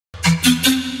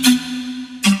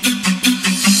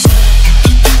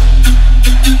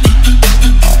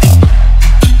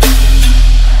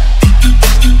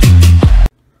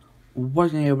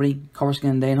What's going on, everybody?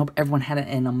 CardboardCellar Day, and hope everyone had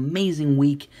an amazing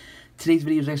week. Today's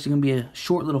video is actually going to be a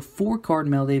short little 4-card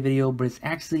Mailday video, but it's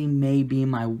actually maybe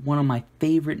one of my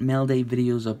favorite Mailday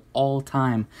videos of all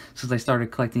time since I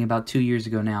started collecting about 2 years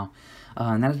ago now.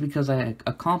 And that is because I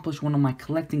accomplished one of my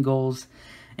collecting goals,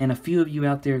 and a few of you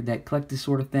out there that collect this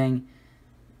sort of thing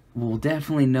will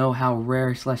definitely know how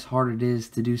rare / hard it is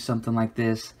to do something like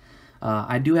this.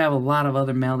 I do have a lot of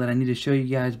other mail that I need to show you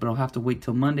guys, but I'll have to wait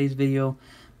till Monday's video,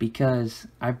 because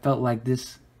I felt like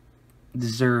this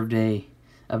deserved a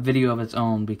video of its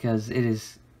own, because it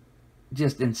is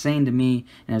just insane to me,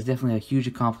 and it's definitely a huge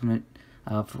accomplishment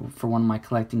for one of my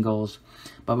collecting goals.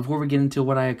 But before we get into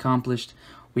what I accomplished,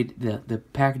 the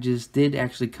packages did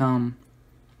actually come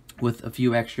with a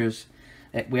few extras.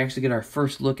 We actually get our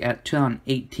first look at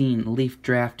 2018 Leaf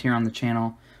Draft here on the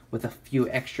channel with a few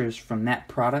extras from that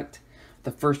product.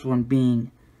 The first one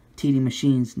being TD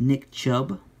Machines Nick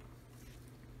Chubb.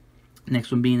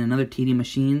 Next one being another TD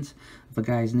Machines of a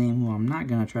guy's name who I'm not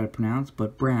going to try to pronounce,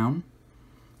 but Brown.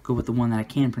 Go with the one that I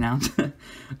can pronounce.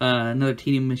 Another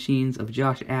TD Machines of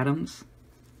Josh Adams.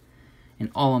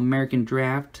 An All-American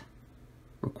Draft,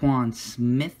 Raquan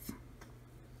Smith.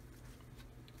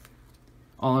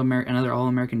 Another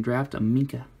All-American Draft of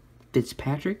Minka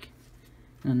Fitzpatrick.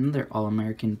 And another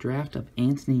All-American Draft of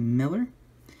Anthony Miller.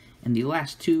 And the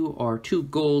last two are 2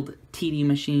 gold TD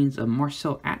Machines of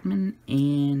Marcel Atman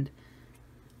and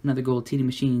another gold TD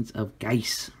Machines of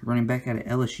Geis, running back out of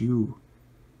LSU.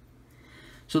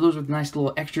 So those were the nice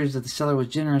little extras that the seller was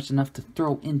generous enough to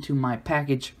throw into my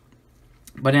package.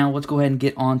 But now let's go ahead and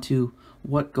get on to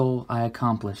what goal I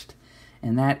accomplished.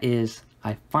 And that is,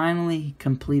 I finally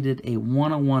completed a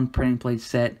 101 printing plate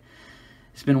set.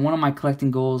 It's been one of my collecting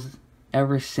goals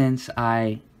ever since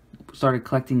I started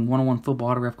collecting 101 football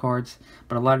autograph cards.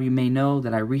 But a lot of you may know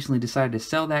that I recently decided to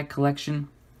sell that collection.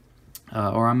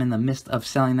 Or I'm in the midst of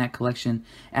selling that collection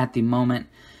at the moment.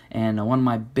 And one of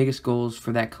my biggest goals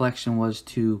for that collection was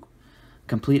to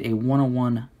complete a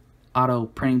 101 auto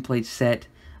printing plate set,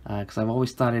 because I've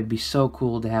always thought it'd be so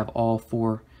cool to have all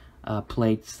 4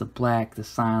 plates, the black, the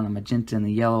cyan, the magenta, and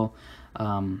the yellow.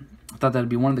 I thought that would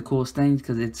be one of the coolest things,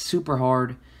 because it's super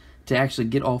hard to actually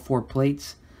get all 4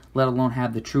 plates, let alone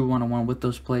have the true 101 with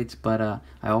those plates. But I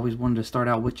always wanted to start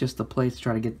out with just the plates,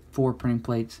 try to get 4 printing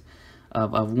plates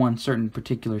of one certain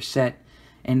particular set.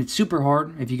 And it's super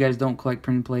hard if you guys don't collect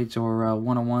printing plates or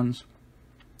 101s.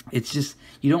 It's just,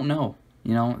 you don't know.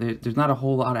 You know, there's not a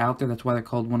whole lot out there. That's why they're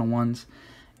called 101s.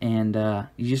 And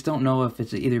you just don't know if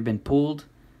it's either been pulled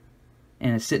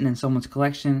and it's sitting in someone's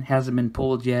collection, hasn't been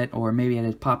pulled yet, or maybe it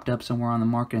has popped up somewhere on the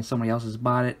market and somebody else has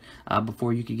bought it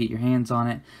before you could get your hands on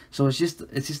it. So it's just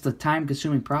a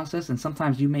time-consuming process, and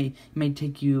sometimes it may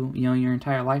take you your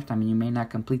entire lifetime, and you may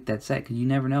not complete that set, because you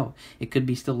never know. It could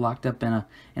be still locked up in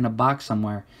a box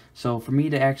somewhere. So for me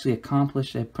to actually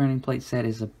accomplish a printing plate set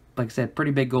is, like I said,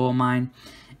 pretty big goal of mine.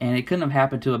 And it couldn't have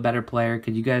happened to a better player,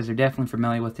 because you guys are definitely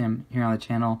familiar with him here on the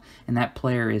channel. And that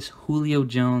player is Julio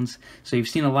Jones. So you've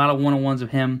seen a lot of 101s of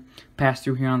him pass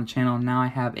through here on the channel. Now I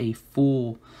have a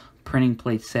full printing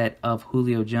plate set of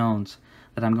Julio Jones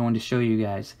that I'm going to show you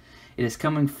guys. It is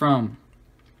coming from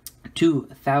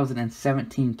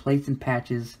 2017 plates and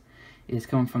patches. It is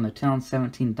coming from the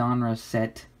 2017 Donruss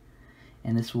set.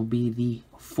 And this will be the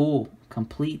full,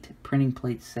 complete printing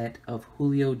plate set of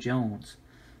Julio Jones,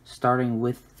 starting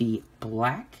with the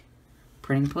black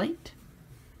printing plate.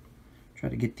 Try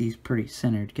to get these pretty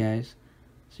centered, guys,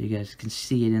 so you guys can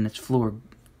see it in its full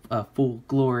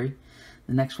glory.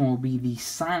 The next one will be the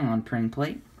cyan printing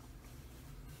plate.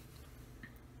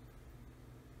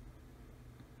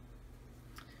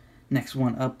 Next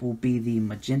one up will be the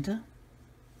magenta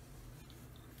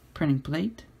printing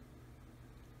plate.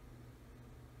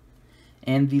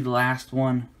 And the last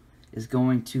one is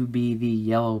going to be the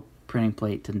yellow printing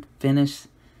plate to finish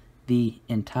the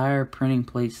entire printing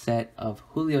plate set of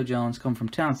Julio Jones, come from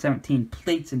 2017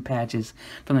 plates and patches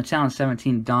from the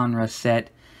 2017 Donruss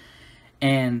set.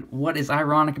 And what is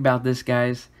ironic about this,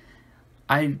 guys,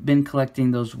 I've been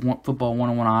collecting those football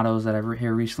 101 autos that I've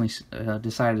here recently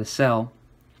decided to sell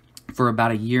for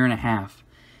about 1.5 years,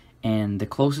 and the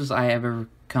closest I have ever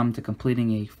come to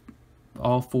completing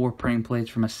all 4 printing plates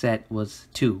from a set was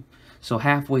 2. So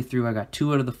halfway through, I got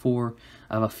 2 out of the 4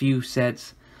 of a few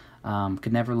sets.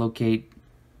 Could never locate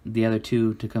the other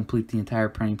 2 to complete the entire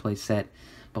printing plate set.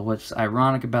 But what's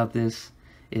ironic about this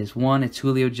is, one, it's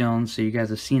Julio Jones, so you guys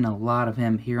have seen a lot of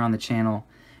him here on the channel.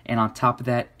 And on top of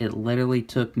that, it literally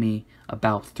took me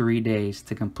about 3 days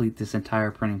to complete this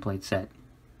entire printing plate set.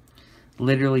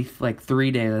 Literally like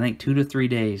 3 days, I think 2 to 3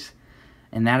 days.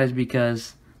 And that is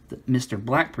because the Mr.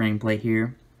 Black printing plate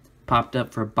here popped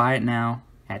up for buy it now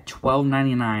at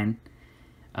 $12.99.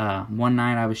 One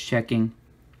night I was checking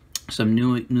some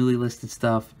newly listed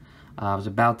stuff. I was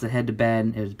about to head to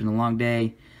bed. It has been a long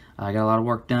day. I got a lot of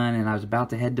work done, and I was about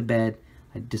to head to bed.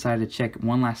 I decided to check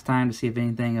one last time to see if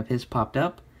anything of his popped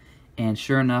up. And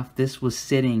sure enough, this was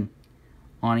sitting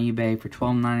on eBay for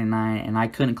 $12.99, and I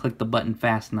couldn't click the button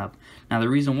fast enough. Now, the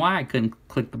reason why I couldn't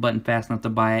click the button fast enough to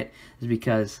buy it is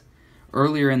because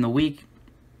earlier in the week,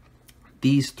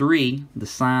 these three, the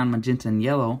cyan, magenta, and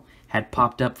yellow, had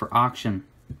popped up for auction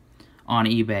on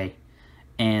eBay.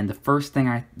 And the first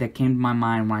thing that came to my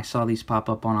mind when I saw these pop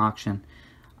up on auction,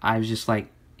 I was just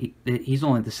like,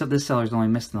 this seller's only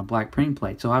missing the black printing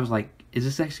plate. So I was like, is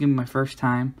this actually gonna be my first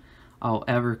time I'll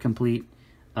ever complete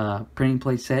a printing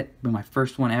plate set? Be my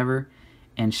first one ever.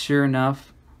 And sure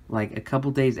enough, like a couple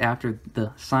days after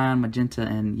the cyan, magenta,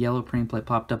 and yellow printing plate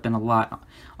popped up in a lot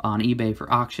on eBay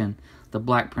for auction, the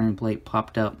black printing plate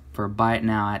popped up for buy it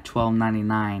now at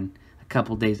 $12.99 a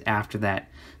couple days after that.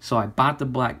 So I bought the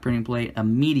black printing plate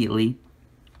immediately.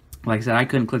 Like I said, I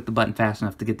couldn't click the button fast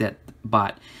enough to get that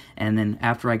bought. And then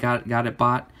after I got it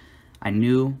bought, I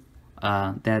knew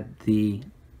that the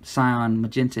cyan,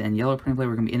 magenta, and yellow printing plate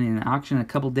were going to be in an auction in a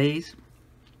couple days.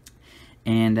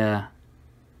 And I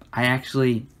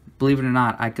actually, believe it or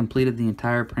not, I completed the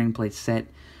entire printing plate set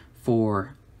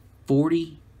for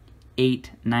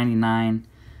 $48.99,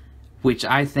 which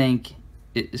I think,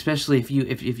 especially if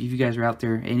you guys are out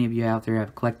there, any of you out there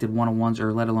have collected one-on-ones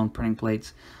or let alone printing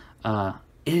plates,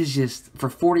 it is just, for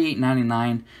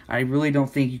 $48.99, I really don't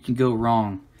think you can go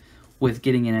wrong with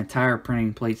getting an entire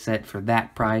printing plate set for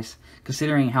that price,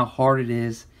 considering how hard it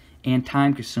is and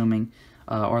time consuming,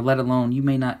 or let alone you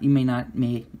may not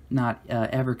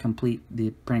ever complete the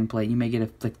printing plate. You may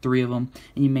get like 3 of them,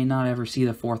 and you may not ever see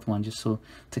the 4th one. Just so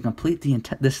to complete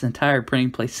this entire printing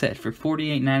plate set for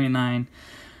 $48.99,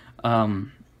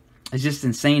 it's just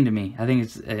insane to me. I think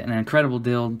it's an incredible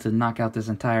deal to knock out this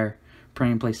entire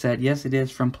printing plate set. Yes, it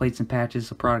is from Plates and Patches,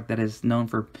 a product that is known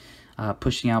for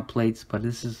pushing out plates, but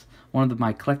this is one of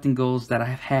my collecting goals that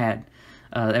I've had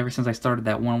ever since I started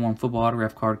that one-on-one football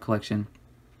autograph card collection.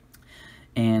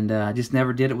 And I just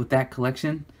never did it with that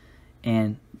collection,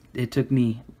 and it took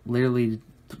me literally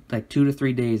like 2 to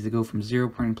 3 days to go from 0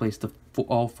 printing plates to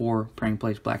all 4 printing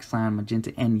plates, black, cyan,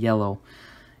 magenta, and yellow,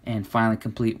 and finally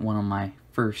complete one of my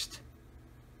first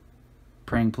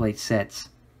printing plate sets,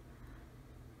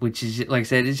 which is, like I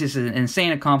said, it's just an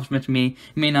insane accomplishment to me.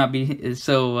 It may not be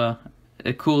so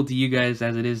cool to you guys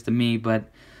as it is to me, but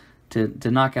to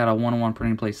knock out a one-on-one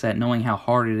printing plate set, knowing how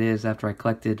hard it is after I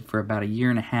collected for about a year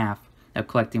and a half of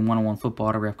collecting one-on-one football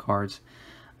autograph cards,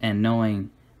 and knowing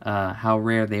how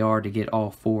rare they are to get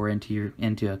all 4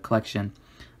 into a collection,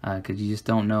 because you just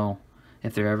don't know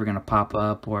if they're ever going to pop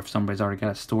up, or if somebody's already got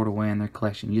it stored away in their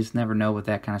collection. You just never know with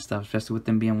that kind of stuff, especially with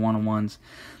them being one-on-ones.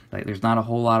 Like, there's not a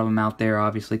whole lot of them out there,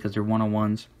 obviously, because they're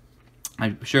one-on-ones.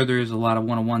 I'm sure there is a lot of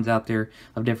one-on-ones out there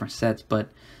of different sets, but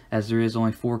as there is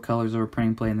only 4 colors of a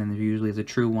printing plate, and then there usually is a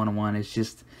true one-on-one, it's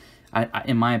just,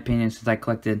 in my opinion, since I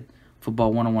collected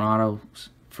football one-on-one autos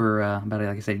for about,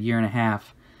 like I said, a year and a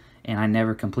half, and I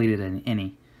never completed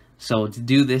any. So to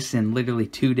do this in literally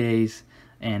 2 days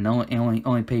and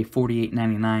only pay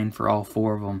 $48.99 for all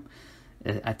 4 of them,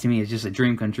 to me, it's just a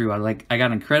dream come true. I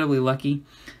got incredibly lucky.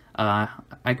 I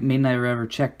may never ever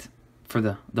checked for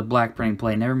the black printing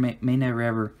plate. May never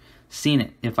ever seen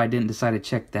it if I didn't decide to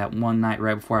check that one night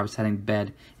right before I was heading to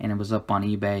bed, and it was up on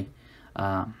eBay.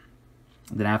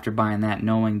 Then after buying that,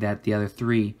 knowing that the other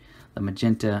 3, the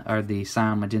magenta, or the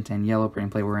cyan, magenta, and yellow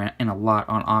printing plate, were in a lot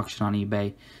on auction on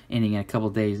eBay, ending in a couple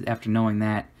days. After knowing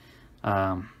that,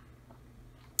 and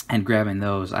grabbing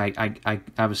those, I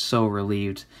was so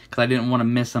relieved, because I didn't want to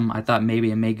miss them. I thought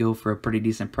maybe it may go for a pretty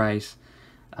decent price,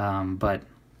 but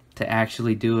to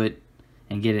actually do it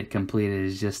and get it completed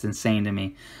is just insane to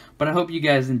me. But I hope you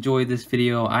guys enjoyed this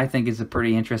video. I think it's a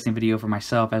pretty interesting video for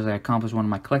myself as I accomplish one of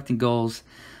my collecting goals.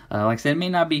 Like I said, it may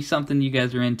not be something you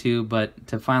guys are into, but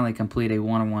to finally complete a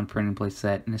one-on-one printing plate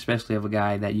set, and especially of a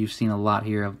guy that you've seen a lot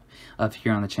here of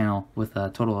here on the channel, with a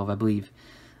total of, I believe,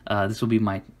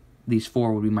 these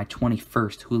 4 would be my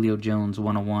 21st Julio Jones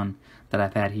one-on-one that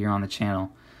I've had here on the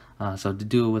channel. So to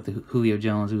do it with the Julio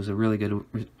Jones, who's a really good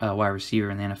wide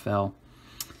receiver in the NFL,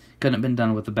 couldn't have been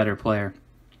done with a better player.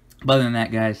 But other than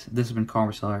that, guys, this has been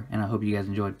CardboardCellar, and I hope you guys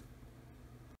enjoyed.